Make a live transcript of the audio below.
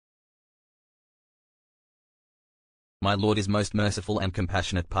My Lord is most merciful and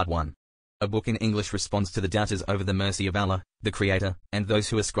compassionate. Part 1. A book in English responds to the doubters over the mercy of Allah, the Creator, and those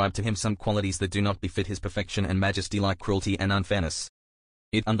who ascribe to Him some qualities that do not befit His perfection and majesty, like cruelty and unfairness.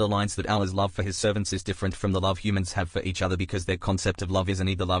 It underlines that Allah's love for His servants is different from the love humans have for each other, because their concept of love is a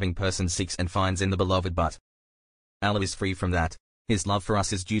need the loving person seeks and finds in the beloved, but Allah is free from that. His love for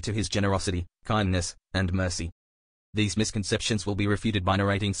us is due to His generosity, kindness, and mercy. These misconceptions will be refuted by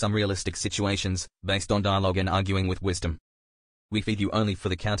narrating some realistic situations, based on dialogue and arguing with wisdom. We feed you only for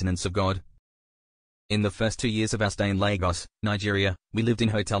the countenance of God. In the first 2 years of our stay in Lagos, Nigeria, we lived in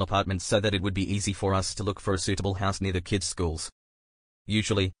hotel apartments so that it would be easy for us to look for a suitable house near the kids' schools.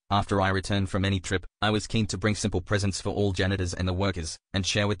 Usually, after I returned from any trip, I was keen to bring simple presents for all janitors and the workers, and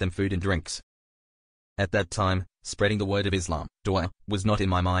share with them food and drinks. At that time, spreading the word of Islam, dua, was not in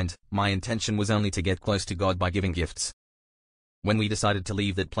my mind. My intention was only to get close to God by giving gifts. When we decided to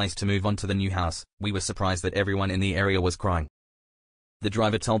leave that place to move on to the new house, we were surprised that everyone in the area was crying. The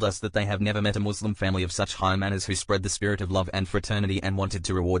driver told us that they have never met a Muslim family of such high manners who spread the spirit of love and fraternity and wanted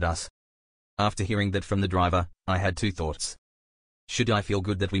to reward us. After hearing that from the driver, I had two thoughts. Should I feel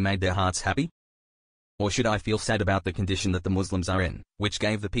good that we made their hearts happy? Or should I feel sad about the condition that the Muslims are in, which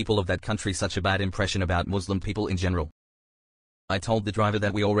gave the people of that country such a bad impression about Muslim people in general? I told the driver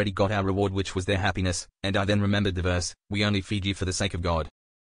that we already got our reward, which was their happiness, and I then remembered the verse, "We only feed you for the sake of God.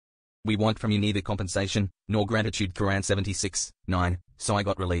 We want from you neither compensation, nor gratitude." Quran 76:9, so I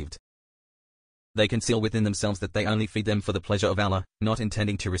got relieved. They conceal within themselves that they only feed them for the pleasure of Allah, not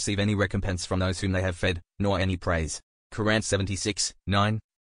intending to receive any recompense from those whom they have fed, nor any praise. Quran 76:9.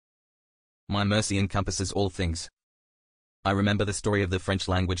 My mercy encompasses all things. I remember the story of the French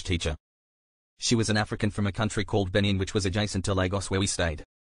language teacher. She was an African from a country called Benin, which was adjacent to Lagos where we stayed.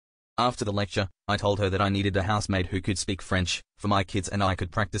 After the lecture, I told her that I needed a housemaid who could speak French, for my kids and I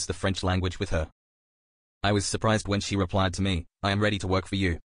could practice the French language with her. I was surprised when she replied to me, "I am ready to work for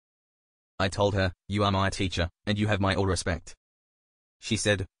you." I told her, "You are my teacher, and you have my all respect." She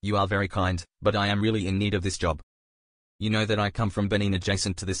said, "You are very kind, but I am really in need of this job. You know that I come from Benin,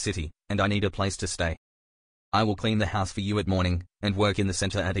 adjacent to this city, and I need a place to stay. I will clean the house for you at morning, and work in the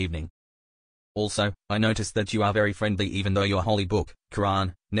center at evening. Also, I noticed that you are very friendly, even though your holy book,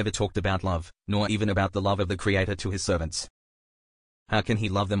 Quran, never talked about love, nor even about the love of the Creator to His servants. How can He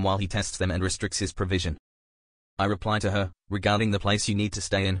love them while He tests them and restricts His provision?" I replied to her, "Regarding the place you need to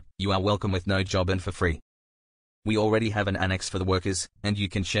stay in, you are welcome with no job and for free. We already have an annex for the workers, and you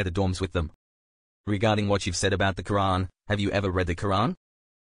can share the dorms with them. Regarding what you've said about the Quran, have you ever read the Quran?"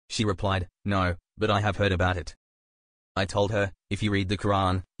 She replied, "No, but I have heard about it." I told her, "If you read the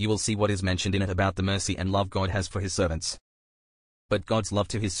Quran, you will see what is mentioned in it about the mercy and love God has for His servants. But God's love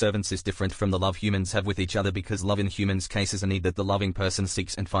to His servants is different from the love humans have with each other, because love in humans' case is a need that the loving person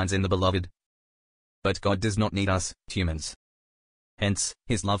seeks and finds in the beloved. But God does not need us, humans. Hence,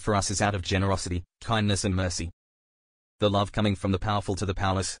 His love for us is out of generosity, kindness and mercy. The love coming from the powerful to the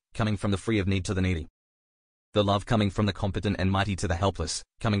powerless, coming from the free of need to the needy. The love coming from the competent and mighty to the helpless,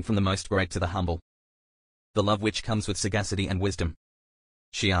 coming from the most great to the humble. The love which comes with sagacity and wisdom."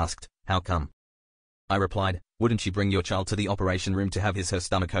 She asked, "How come?" I replied, "Wouldn't you bring your child to the operation room to have her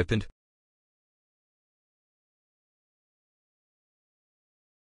stomach opened?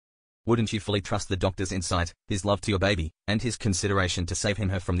 Wouldn't you fully trust the doctor's insight, his love to your baby, and his consideration to save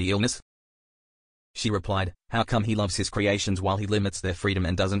her from the illness?" She replied, "How come He loves His creations while He limits their freedom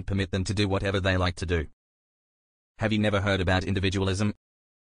and doesn't permit them to do whatever they like to do? Have you never heard about individualism?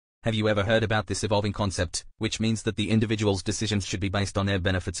 Have you ever heard about this evolving concept, which means that the individual's decisions should be based on their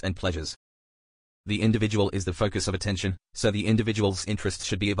benefits and pleasures? The individual is the focus of attention, so the individual's interests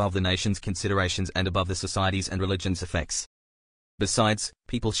should be above the nation's considerations and above the society's and religion's effects. Besides,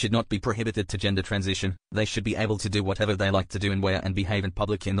 people should not be prohibited to gender transition. They should be able to do whatever they like to do and wear and behave in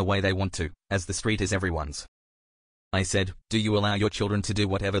public in the way they want to, as the street is everyone's." I said, "Do you allow your children to do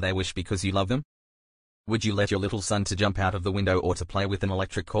whatever they wish because you love them? Would you let your little son to jump out of the window or to play with an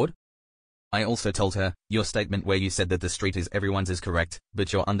electric cord?" I also told her, "Your statement where you said that the street is everyone's is correct,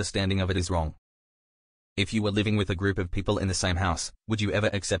 but your understanding of it is wrong. If you were living with a group of people in the same house, would you ever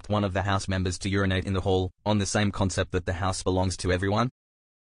accept one of the house members to urinate in the hall, on the same concept that the house belongs to everyone?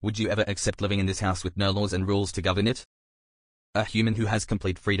 Would you ever accept living in this house with no laws and rules to govern it?" A human who has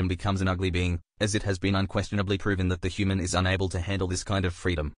complete freedom becomes an ugly being, as it has been unquestionably proven that the human is unable to handle this kind of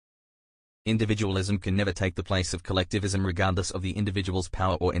freedom. Individualism can never take the place of collectivism, regardless of the individual's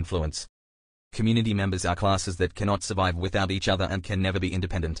power or influence. Community members are classes that cannot survive without each other and can never be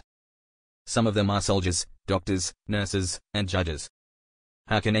independent. Some of them are soldiers, doctors, nurses, and judges.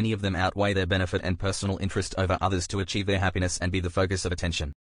 How can any of them outweigh their benefit and personal interest over others to achieve their happiness and be the focus of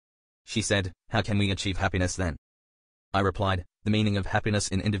attention? She said, "How can we achieve happiness then? I replied, the meaning of happiness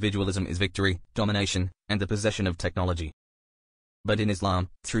in individualism is victory, domination, and the possession of technology. But in Islam,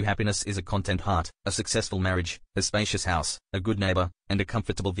 true happiness is a content heart, a successful marriage, a spacious house, a good neighbor, and a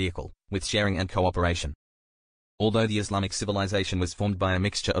comfortable vehicle, with sharing and cooperation. Although the Islamic civilization was formed by a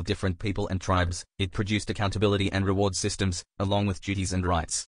mixture of different people and tribes, it produced accountability and reward systems, along with duties and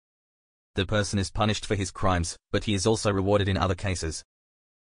rights. The person is punished for his crimes, but he is also rewarded in other cases.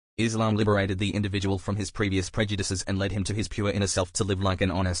 Islam liberated the individual from his previous prejudices and led him to his pure inner self to live like an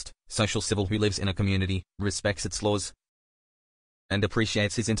honest, social civil who lives in a community, respects its laws, and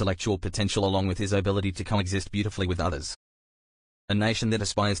appreciates his intellectual potential along with his ability to coexist beautifully with others. A nation that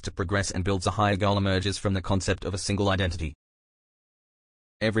aspires to progress and builds a higher goal emerges from the concept of a single identity.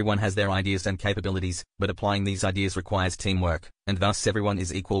 Everyone has their ideas and capabilities, but applying these ideas requires teamwork, and thus everyone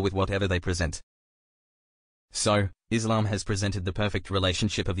is equal with whatever they present. So, Islam has presented the perfect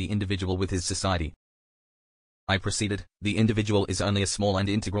relationship of the individual with his society. I proceeded, the individual is only a small and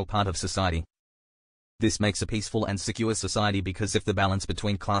integral part of society. This makes a peaceful and secure society because if the balance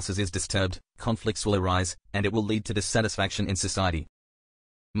between classes is disturbed, conflicts will arise, and it will lead to dissatisfaction in society.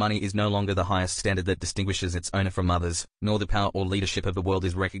 Money is no longer the highest standard that distinguishes its owner from others, nor the power or leadership of the world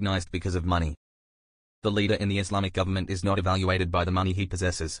is recognized because of money. The leader in the Islamic government is not evaluated by the money he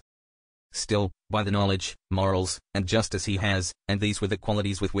possesses. Still, by the knowledge, morals, and justice he has, and these were the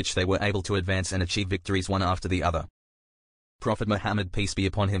qualities with which they were able to advance and achieve victories one after the other. Prophet Muhammad, peace be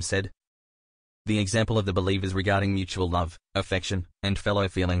upon him, said, "The example of the believers regarding mutual love, affection, and fellow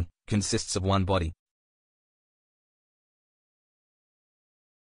feeling, consists of one body.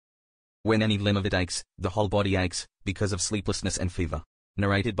 When any limb of it aches, the whole body aches, because of sleeplessness and fever."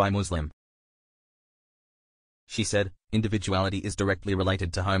 Narrated by Muslim. She said, individuality is directly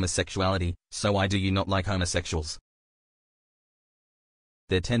related to homosexuality, so why do you not like homosexuals?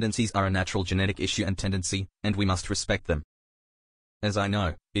 Their tendencies are a natural genetic issue and tendency, and we must respect them. As I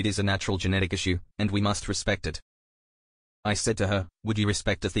know, it is a natural genetic issue, and we must respect it. I said to her, would you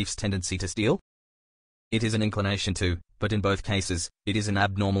respect a thief's tendency to steal? It is an inclination to, but in both cases, it is an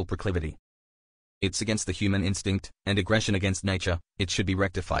abnormal proclivity. It's against the human instinct, and aggression against nature, it should be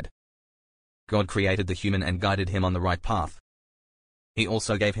rectified. God created the human and guided him on the right path. He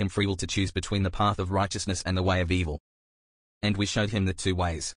also gave him free will to choose between the path of righteousness and the way of evil. And we showed him the two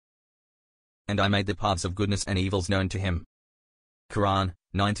ways. And I made the paths of goodness and evils known to him. Quran,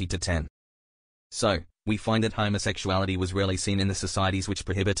 90-10. So, we find that homosexuality was rarely seen in the societies which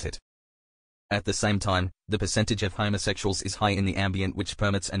prohibit it. At the same time, the percentage of homosexuals is high in the ambient which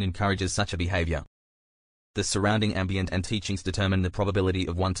permits and encourages such a behavior. The surrounding ambient and teachings determine the probability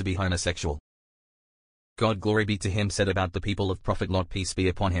of one to be homosexual. God, glory be to him, said about the people of Prophet Lot, peace be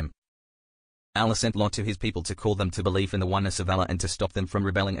upon him. Allah sent Lot to his people to call them to belief in the oneness of Allah and to stop them from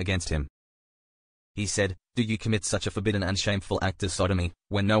rebelling against him. He said, do you commit such a forbidden and shameful act of sodomy,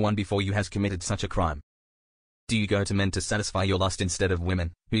 when no one before you has committed such a crime? Do you go to men to satisfy your lust instead of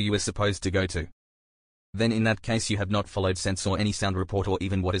women, who you were supposed to go to? Then in that case you have not followed sense or any sound report or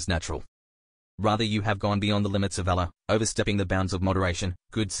even what is natural. Rather you have gone beyond the limits of Allah, overstepping the bounds of moderation,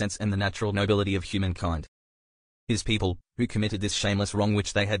 good sense and the natural nobility of humankind. His people, who committed this shameless wrong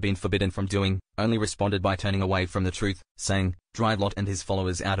which they had been forbidden from doing, only responded by turning away from the truth, saying, drive Lot and his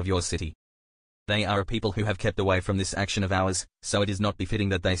followers out of your city. They are a people who have kept away from this action of ours, so it is not befitting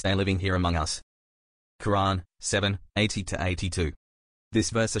that they stay living here among us. Quran, 7, 80-82. This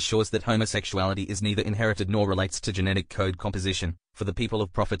verse assures that homosexuality is neither inherited nor relates to genetic code composition, for the people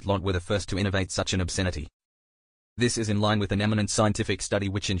of Prophet Lot were the first to innovate such an obscenity. This is in line with an eminent scientific study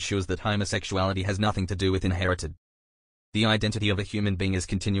which ensures that homosexuality has nothing to do with inherited. The identity of a human being is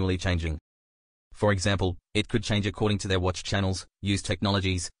continually changing. For example, it could change according to their watch channels, use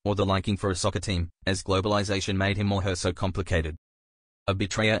technologies, or the liking for a soccer team, as globalization made him or her so complicated. A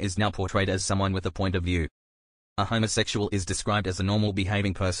betrayer is now portrayed as someone with a point of view. A homosexual is described as a normal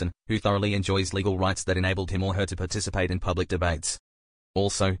behaving person, who thoroughly enjoys legal rights that enabled him or her to participate in public debates.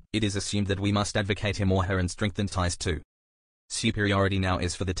 Also, it is assumed that we must advocate him or her and strengthen ties too. Superiority now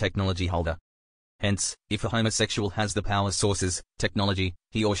is for the technology holder. Hence, if a homosexual has the power sources, technology,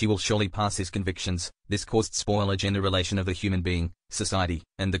 he or she will surely pass his convictions. This caused spoilage in the relation of the human being, society,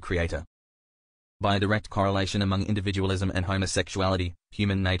 and the Creator. By a direct correlation among individualism and homosexuality,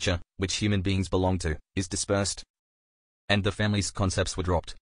 human nature, which human beings belong to, is dispersed. And the family's concepts were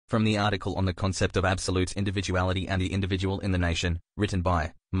dropped. From the article on the concept of absolute individuality and the individual in the nation, written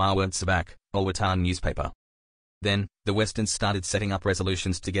by Marwan Sabak, Al-Watan newspaper. Then, the Westerns started setting up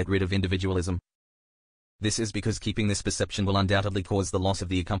resolutions to get rid of individualism. This is because keeping this perception will undoubtedly cause the loss of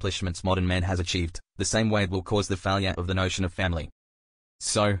the accomplishments modern man has achieved, the same way it will cause the failure of the notion of family.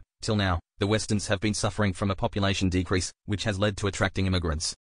 So, Till now, the Westerns have been suffering from a population decrease, which has led to attracting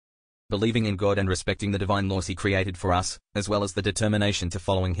immigrants. Believing in God and respecting the divine laws He created for us, as well as the determination to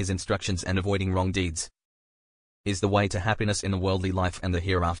following His instructions and avoiding wrong deeds, is the way to happiness in the worldly life and the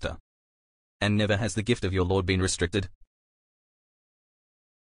hereafter. And never has the gift of your Lord been restricted.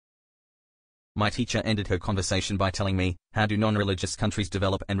 My teacher ended her conversation by telling me, how do non-religious countries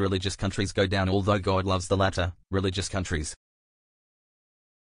develop and religious countries go down, although God loves the latter, religious countries?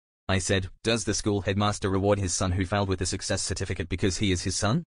 I said, does the school headmaster reward his son who failed with a success certificate because he is his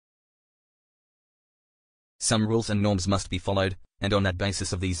son? Some rules and norms must be followed, and on that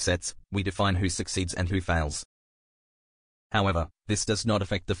basis of these sets, we define who succeeds and who fails. However, this does not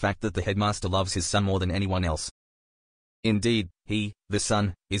affect the fact that the headmaster loves his son more than anyone else. Indeed, he, the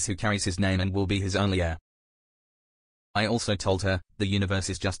son, is who carries his name and will be his only heir. I also told her, the universe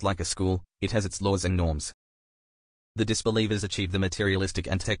is just like a school, it has its laws and norms. The disbelievers achieved the materialistic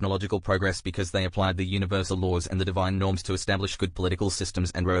and technological progress because they applied the universal laws and the divine norms to establish good political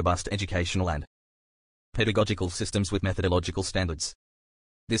systems and robust educational and pedagogical systems with methodological standards.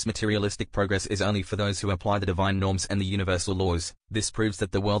 This materialistic progress is only for those who apply the divine norms and the universal laws. This proves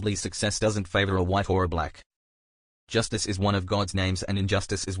that the worldly success doesn't favor a white or a black. Justice is one of God's names and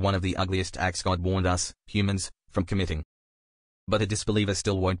injustice is one of the ugliest acts God warned us, humans, from committing. But a disbeliever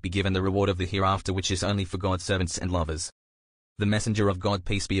still won't be given the reward of the hereafter, which is only for God's servants and lovers. The messenger of God,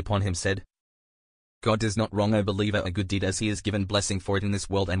 peace be upon him, said, God does not wrong a believer a good deed as he is given blessing for it in this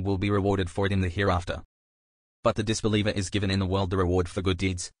world and will be rewarded for it in the hereafter. But the disbeliever is given in the world the reward for good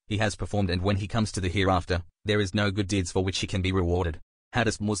deeds he has performed, and when he comes to the hereafter, there is no good deeds for which he can be rewarded.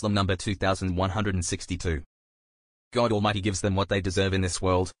 Hadith Muslim number 2162. God Almighty gives them what they deserve in this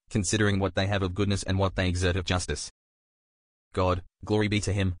world, considering what they have of goodness and what they exert of justice. God, glory be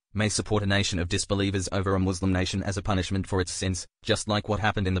to Him, may support a nation of disbelievers over a Muslim nation as a punishment for its sins, just like what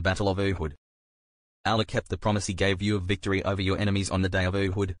happened in the Battle of Uhud. Allah kept the promise He gave you of victory over your enemies on the day of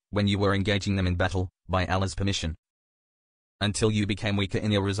Uhud, when you were engaging them in battle, by Allah's permission. Until you became weaker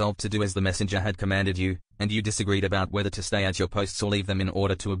in your resolve to do as the Messenger had commanded you, and you disagreed about whether to stay at your posts or leave them in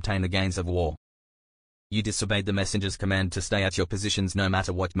order to obtain the gains of war. You disobeyed the Messenger's command to stay at your positions no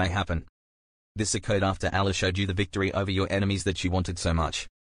matter what may happen. This occurred after Allah showed you the victory over your enemies that you wanted so much.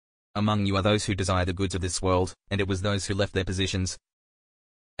 Among you are those who desire the goods of this world, and it was those who left their positions.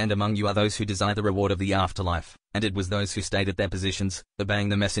 And among you are those who desire the reward of the afterlife, and it was those who stayed at their positions, obeying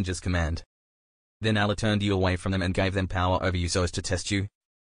the Messenger's command. Then Allah turned you away from them and gave them power over you so as to test you,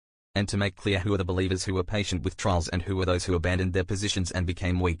 and to make clear who are the believers who were patient with trials and who were those who abandoned their positions and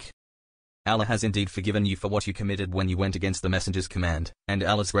became weak. Allah has indeed forgiven you for what you committed when you went against the Messenger's command, and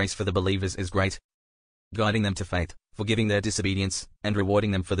Allah's grace for the believers is great, guiding them to faith, forgiving their disobedience, and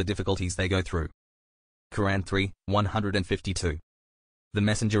rewarding them for the difficulties they go through. Quran 3:152. The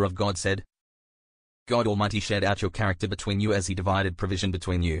Messenger of God said, God Almighty shared out your character between you as He divided provision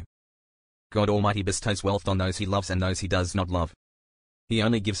between you. God Almighty bestows wealth on those He loves and those He does not love. He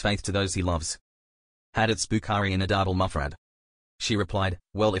only gives faith to those He loves. Hadith Bukhari in Adab al-Mufrad. She replied,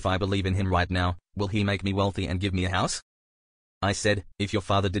 well, if I believe in Him right now, will He make me wealthy and give me a house? I said, if your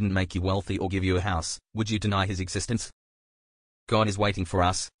father didn't make you wealthy or give you a house, would you deny His existence? God is waiting for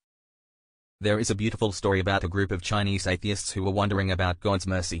us. There is a beautiful story about a group of Chinese atheists who were wondering about God's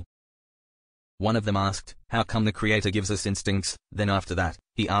mercy. One of them asked, how come the Creator gives us instincts, then after that,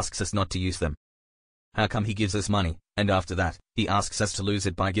 He asks us not to use them? How come He gives us money, and after that, He asks us to lose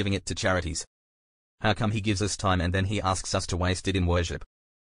it by giving it to charities? How come He gives us time and then He asks us to waste it in worship?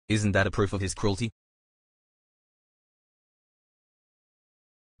 Isn't that a proof of His cruelty?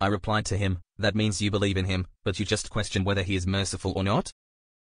 I replied to him, that means you believe in Him, but you just question whether He is merciful or not?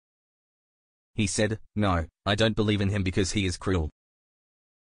 He said, no, I don't believe in Him because He is cruel.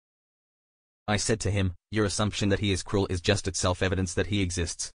 I said to him, your assumption that He is cruel is just itself evidence that He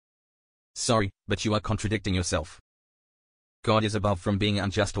exists. Sorry, but you are contradicting yourself. God is above from being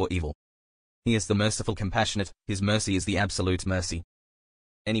unjust or evil. He is the merciful compassionate, His mercy is the absolute mercy.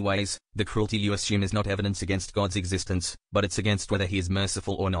 Anyways, the cruelty you assume is not evidence against God's existence, but it's against whether He is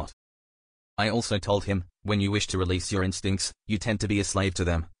merciful or not. I also told him, when you wish to release your instincts, you tend to be a slave to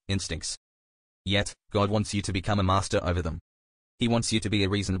them, instincts. Yet, God wants you to become a master over them. He wants you to be a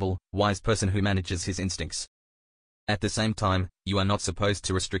reasonable, wise person who manages his instincts. At the same time, you are not supposed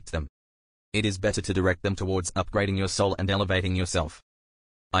to restrict them. It is better to direct them towards upgrading your soul and elevating yourself.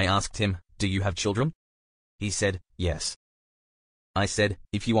 I asked him, do you have children? He said, yes. I said,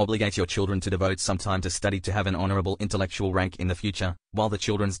 if you obligate your children to devote some time to study to have an honorable intellectual rank in the future, while the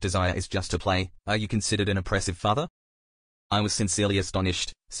children's desire is just to play, are you considered an oppressive father? I was sincerely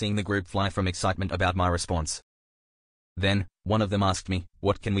astonished, seeing the group fly from excitement about my response. Then, one of them asked me,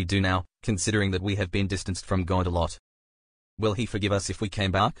 what can we do now, considering that we have been distanced from God a lot? Will he forgive us if we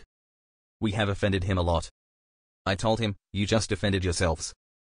came back? We have offended him a lot. I told him, you just offended yourselves.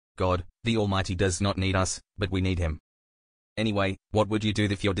 God, the Almighty, does not need us, but we need him. Anyway, what would you do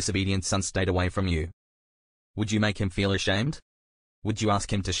if your disobedient son stayed away from you? Would you make him feel ashamed? Would you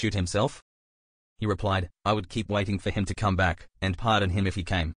ask him to shoot himself? He replied, I would keep waiting for him to come back, and pardon him if he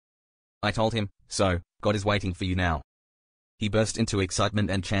came. I told him, so, God is waiting for you now. He burst into excitement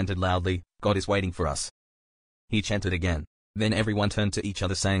and chanted loudly, God is waiting for us. He chanted again. Then everyone turned to each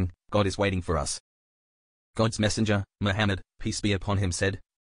other saying, God is waiting for us. God's messenger, Muhammad, peace be upon him, said,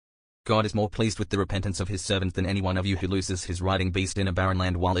 God is more pleased with the repentance of his servant than any one of you who loses his riding beast in a barren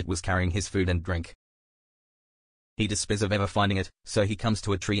land while it was carrying his food and drink. He despairs of ever finding it, so he comes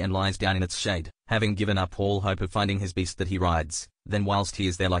to a tree and lies down in its shade, having given up all hope of finding his beast that he rides. Then whilst he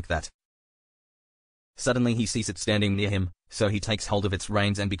is there like that, suddenly he sees it standing near him, so he takes hold of its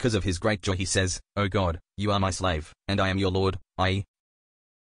reins, and because of his great joy he says, O God, you are my slave, and I am your Lord, i.e.,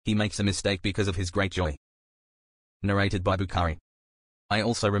 he makes a mistake because of his great joy. Narrated by Bukhari. I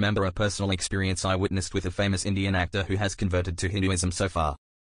also remember a personal experience I witnessed with a famous Indian actor who has converted to Hinduism so far.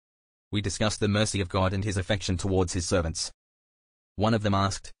 We discussed the mercy of God and his affection towards his servants. One of them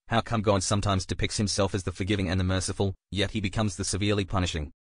asked, how come God sometimes depicts himself as the forgiving and the merciful, yet he becomes the severely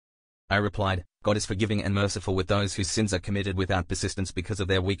punishing? I replied, God is forgiving and merciful with those whose sins are committed without persistence because of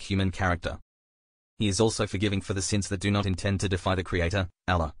their weak human character. He is also forgiving for the sins that do not intend to defy the Creator,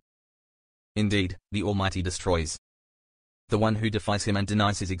 Allah. Indeed, the Almighty destroys the one who defies him and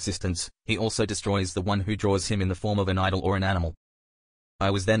denies his existence. He also destroys the one who draws him in the form of an idol or an animal.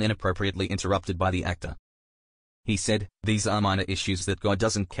 I was then inappropriately interrupted by the actor. He said, these are minor issues that God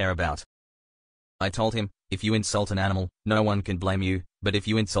doesn't care about. I told him, if you insult an animal, no one can blame you, but if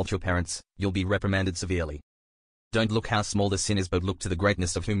you insult your parents, you'll be reprimanded severely. Don't look how small the sin is, but look to the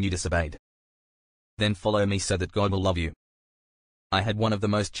greatness of whom you disobeyed. Then follow me so that God will love you. I had one of the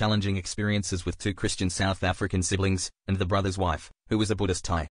most challenging experiences with two Christian South African siblings, and the brother's wife, who was a Buddhist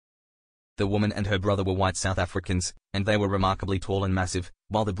Thai. The woman and her brother were white South Africans, and they were remarkably tall and massive,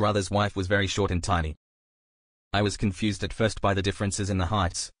 while the brother's wife was very short and tiny. I was confused at first by the differences in the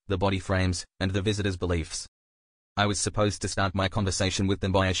heights, the body frames, and the visitors' beliefs. I was supposed to start my conversation with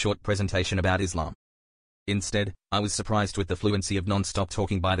them by a short presentation about Islam. Instead, I was surprised with the fluency of non-stop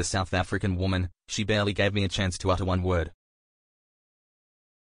talking by the South African woman. She barely gave me a chance to utter one word.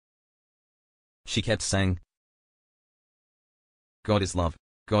 She kept saying, God is love.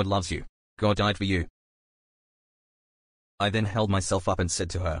 God loves you. God died for you. I then held myself up and said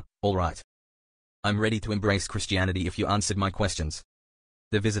to her, all right. I'm ready to embrace Christianity if you answered my questions.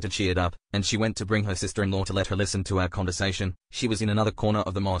 The visitor cheered up, and she went to bring her sister-in-law to let her listen to our conversation. She was in another corner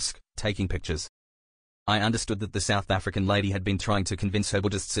of the mosque, taking pictures. I understood that the South African lady had been trying to convince her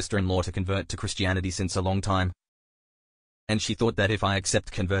Buddhist sister-in-law to convert to Christianity since a long time. And she thought that if I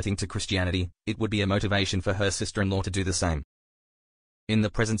accept converting to Christianity, it would be a motivation for her sister-in-law to do the same. In the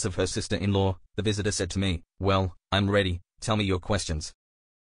presence of her sister-in-law, the visitor said to me, well, I'm ready, tell me your questions.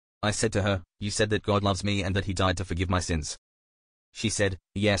 I said to her, you said that God loves me and that he died to forgive my sins. She said,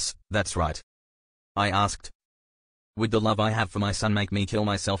 yes, that's right. I asked, would the love I have for my son make me kill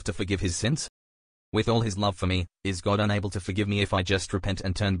myself to forgive his sins? With all his love for me, is God unable to forgive me if I just repent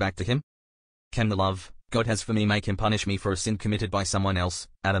and turn back to him? Can the love God has for me make him punish me for a sin committed by someone else,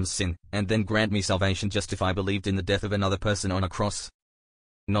 Adam's sin, and then grant me salvation just if I believed in the death of another person on a cross?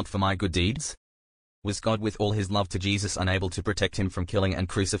 Not for my good deeds? Was God with all his love to Jesus unable to protect him from killing and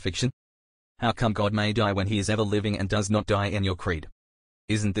crucifixion? How come God may die when he is ever living and does not die in your creed?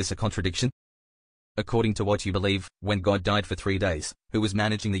 Isn't this a contradiction? According to what you believe, when God died for 3 days, who was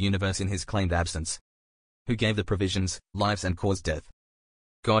managing the universe in his claimed absence? Who gave the provisions, lives and caused death?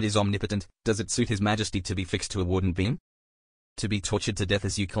 God is omnipotent. Does it suit his majesty to be fixed to a wooden beam? To be tortured to death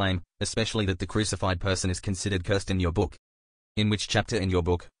as you claim, especially that the crucified person is considered cursed in your book? In which chapter in your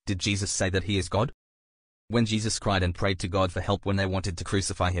book did Jesus say that he is God? When Jesus cried and prayed to God for help when they wanted to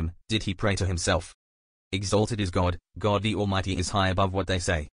crucify him, did he pray to himself? Exalted is God, God the Almighty is high above what they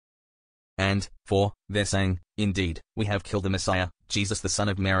say. And, 4, they're saying, indeed, we have killed the Messiah, Jesus the son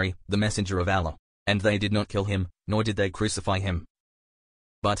of Mary, the messenger of Allah. And they did not kill him, nor did they crucify him.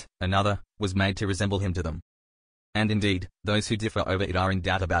 But, another, was made to resemble him to them. And indeed, those who differ over it are in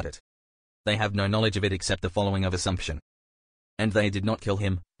doubt about it. They have no knowledge of it except the following of assumption. And they did not kill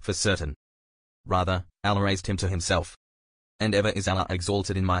him, for certain. Rather, Allah raised him to himself. And ever is Allah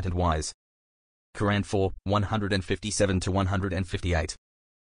exalted in might and wise. Quran 4, 157-158.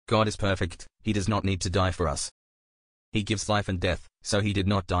 God is perfect, he does not need to die for us. He gives life and death, so he did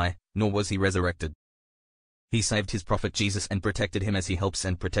not die, nor was he resurrected. He saved his prophet Jesus and protected him as he helps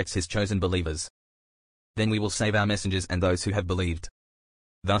and protects his chosen believers. Then we will save our messengers and those who have believed.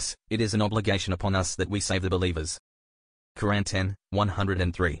 Thus, it is an obligation upon us that we save the believers. Quran 10,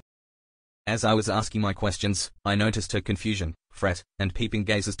 103. As I was asking my questions, I noticed her confusion, fret, and peeping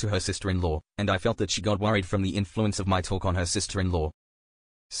gazes to her sister-in-law, and I felt that she got worried from the influence of my talk on her sister-in-law.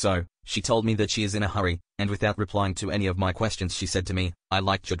 So, she told me that she is in a hurry, and without replying to any of my questions she said to me, "I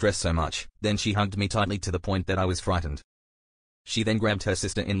liked your dress so much." Then she hugged me tightly to the point that I was frightened. She then grabbed her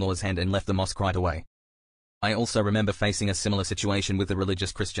sister-in-law's hand and left the mosque right away. I also remember facing a similar situation with a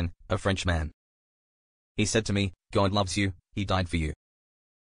religious Christian, a French man. He said to me, "God loves you, he died for you."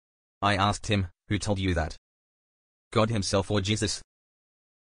 I asked him, "Who told you that? God himself or Jesus?"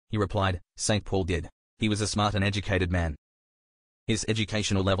 He replied, "St. Paul did. He was a smart and educated man. His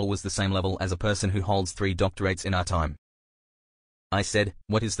educational level was the same level as a person who holds 3 doctorates in our time." I said,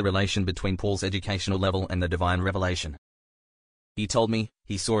 "What is the relation between Paul's educational level and the divine revelation?" He told me,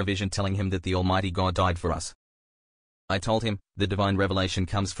 he saw a vision telling him that the Almighty God died for us. I told him, the divine revelation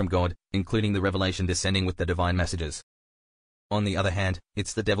comes from God, including the revelation descending with the divine messages. On the other hand,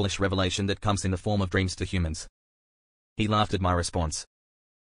 it's the devilish revelation that comes in the form of dreams to humans. He laughed at my response.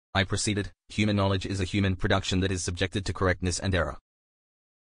 I proceeded, human knowledge is a human production that is subjected to correctness and error.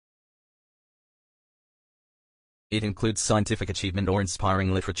 It includes scientific achievement or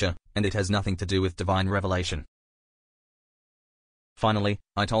inspiring literature, and it has nothing to do with divine revelation. Finally,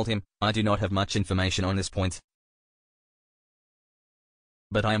 I told him, I do not have much information on this point.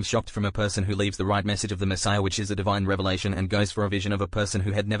 But I am shocked from a person who leaves the right message of the Messiah, which is a divine revelation, and goes for a vision of a person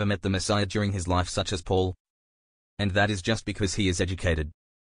who had never met the Messiah during his life, such as Paul. And that is just because he is educated.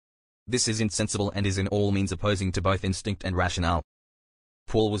 This is insensible and is in all means opposing to both instinct and rationale.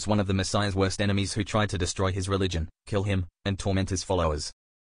 Paul was one of the Messiah's worst enemies who tried to destroy his religion, kill him, and torment his followers.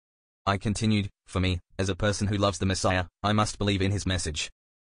 I continued, for me, as a person who loves the Messiah, I must believe in his message.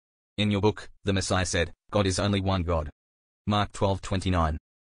 In your book, the Messiah said, God is only one God. Mark 12:29.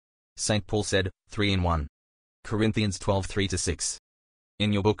 St. Paul said, 3 in 1. Corinthians 12:3-6.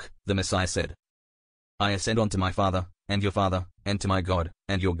 In your book, the Messiah said, I ascend unto my Father, and your Father, and to my God,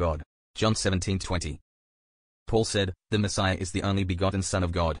 and your God. John 17:20. Paul said, the Messiah is the only begotten Son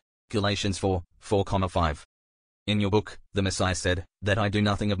of God. Galatians 4:4-5. In your book, the Messiah said, that I do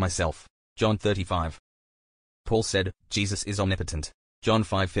nothing of myself. John 35. Paul said, Jesus is omnipotent. John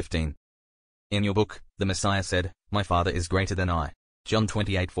 5:15. In your book, the Messiah said, my Father is greater than I. John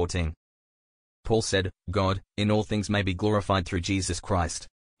 28:14. Paul said, God, in all things may be glorified through Jesus Christ.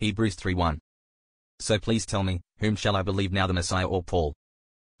 Hebrews 3:1. So please tell me, whom shall I believe now, the Messiah or Paul?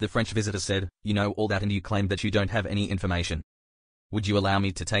 The French visitor said, you know all that and you claim that you don't have any information. Would you allow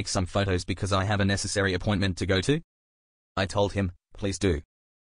me to take some photos because I have a necessary appointment to go to? I told him, please do.